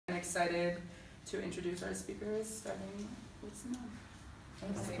excited to introduce our speakers, starting with Simone.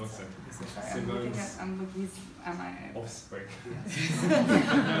 Awesome. I'm looking at my offspring.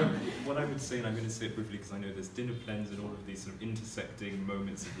 What I would say, and I'm going to say it briefly because I know there's dinner plans and all of these sort of intersecting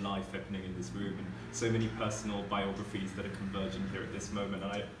moments of life happening in this room, and so many personal biographies that are converging here at this moment.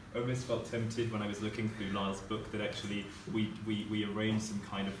 And I almost felt tempted when I was looking through Lyle's book that actually we arranged some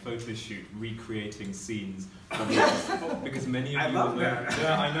kind of photo shoot recreating scenes because many of I you love will know. that.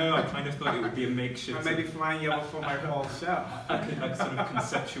 Yeah, I know. I kind of thought it would be a makeshift. I may be flying you before my whole show. A sort of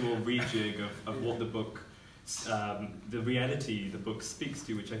conceptual rejig of what the book, the reality the book speaks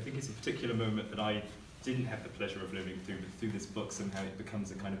to, which I think is a particular moment that I didn't have the pleasure of living through this book. Somehow it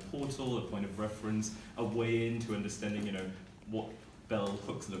becomes a kind of portal, a point of reference, a way into understanding, you know, what Bell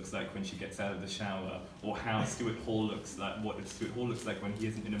Hooks looks like when she gets out of the shower, or how Stuart Hall looks like, what Stuart Hall looks like when he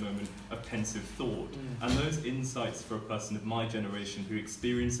isn't in a moment of pensive thought. And those insights for a person of my generation who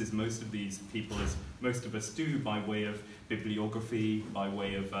experiences most of these people, as most of us do, by way of bibliography, by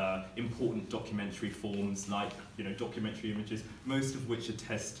way of important documentary forms like, you know, documentary images, most of which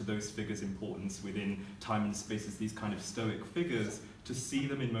attest to those figures' importance within time and space as these kind of stoic figures, to see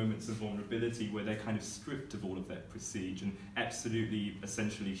them in moments of vulnerability where they're kind of stripped of all of that prestige and absolutely,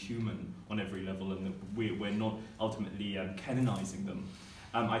 essentially human on every level, and that we're not ultimately canonizing them,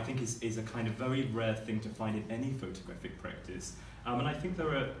 I think is a kind of very rare thing to find in any photographic practice. And I think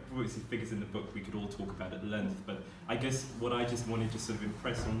there are obviously figures in the book we could all talk about at length, but I guess what I just wanted to sort of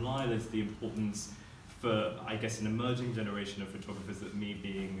impress on Lyle is the importance for, I guess, an emerging generation of photographers, that me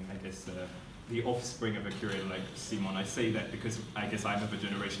being, I guess, the offspring of a curator like Simon. I say that because I guess I'm of a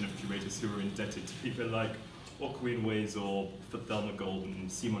generation of curators who are indebted to people like Okwin Ways or Thelma Golden,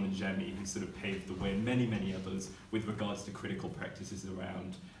 Simon and Jamie, who sort of paved the way, and many, many others with regards to critical practices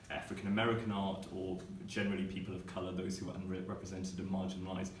around African-American art, or generally people of colour, those who are unrepresented and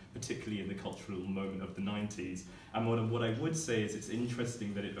marginalised, particularly in the cultural moment of the 90s. And what I would say is it's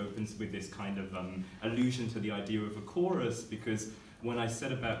interesting that it opens with this kind of allusion to the idea of a chorus, because when I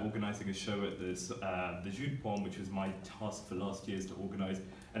set about organising a show at the Jude Pont, which was my task for last year, is to organise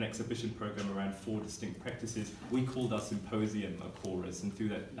an exhibition programme around 4 distinct practices, we called our symposium a chorus, and through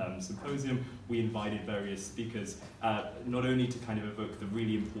that symposium we invited various speakers, not only to kind of evoke the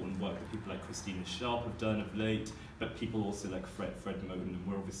really important work that people like Christina Sharp have done of late, but people also like Fred Moden, and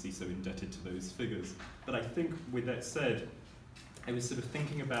we're obviously so indebted to those figures. But I think with that said, I was sort of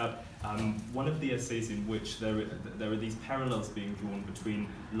thinking about one of the essays in which there are these parallels being drawn between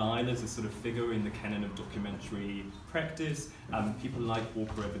Lyle as a sort of figure in the canon of documentary practice, people like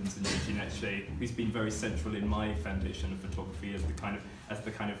Walker Evans and Eugene Etche, who's been very central in my foundation of photography as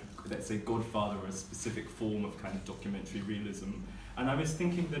the kind of, let's say, godfather of a specific form of kind of documentary realism. And I was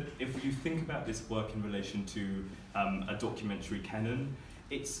thinking that if you think about this work in relation to a documentary canon,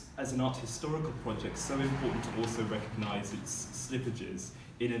 it's, as an art historical project, so important to also recognise its slippages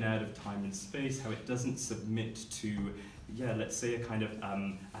in and out of time and space, how it doesn't submit to, yeah, let's say a kind of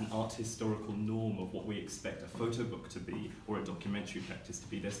an art historical norm of what we expect a photo book to be or a documentary practice to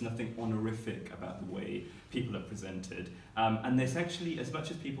be. There's nothing honorific about the way people are presented. And there's actually, as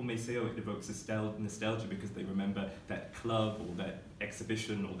much as people may say, oh, it evokes nostalgia because they remember that club or that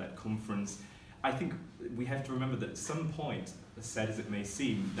exhibition or that conference, I think we have to remember that at some point, as sad as it may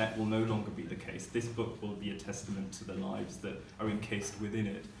seem, that will no longer be the case. This book will be a testament to the lives that are encased within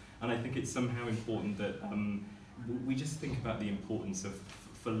it. And I think it's somehow important that we just think about the importance of,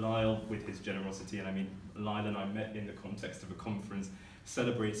 for Lyle with his generosity, and I mean, Lyle and I met in the context of a conference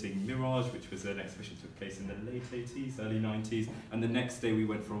celebrating Mirage, which was an exhibition that took place in the late 80s, early 90s, and the next day we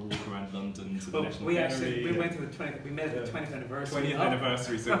went for a walk around London to the National Gallery. We went to the 20th, we met at the 20th anniversary. 20th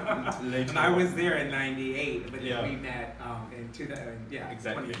anniversary, so later. And I was there in '98, but then we met in 2000,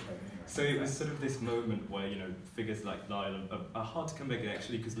 exactly. So it was sort of this moment where, you know, figures like Lyle are hard to come back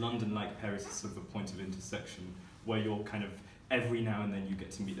actually, because London, like Paris, is sort of a point of intersection where you're kind of, every now and then you get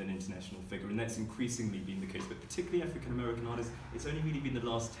to meet an international figure, and that's increasingly been the case, but particularly African-American artists, it's only really been the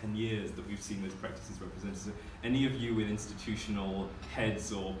last 10 years that we've seen those practices represented. So any of you with institutional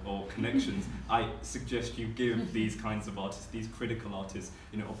heads or connections, I suggest you give these kinds of artists, these critical artists,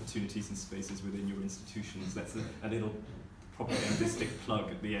 you know, opportunities and spaces within your institutions. That's a little propagandistic plug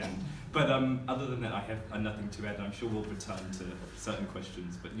at the end. But other than that, I have nothing to add. I'm sure we'll return to certain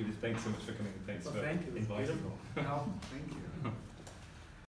questions. But thanks so much for coming, and thanks for thank you. inviting me. Thank you.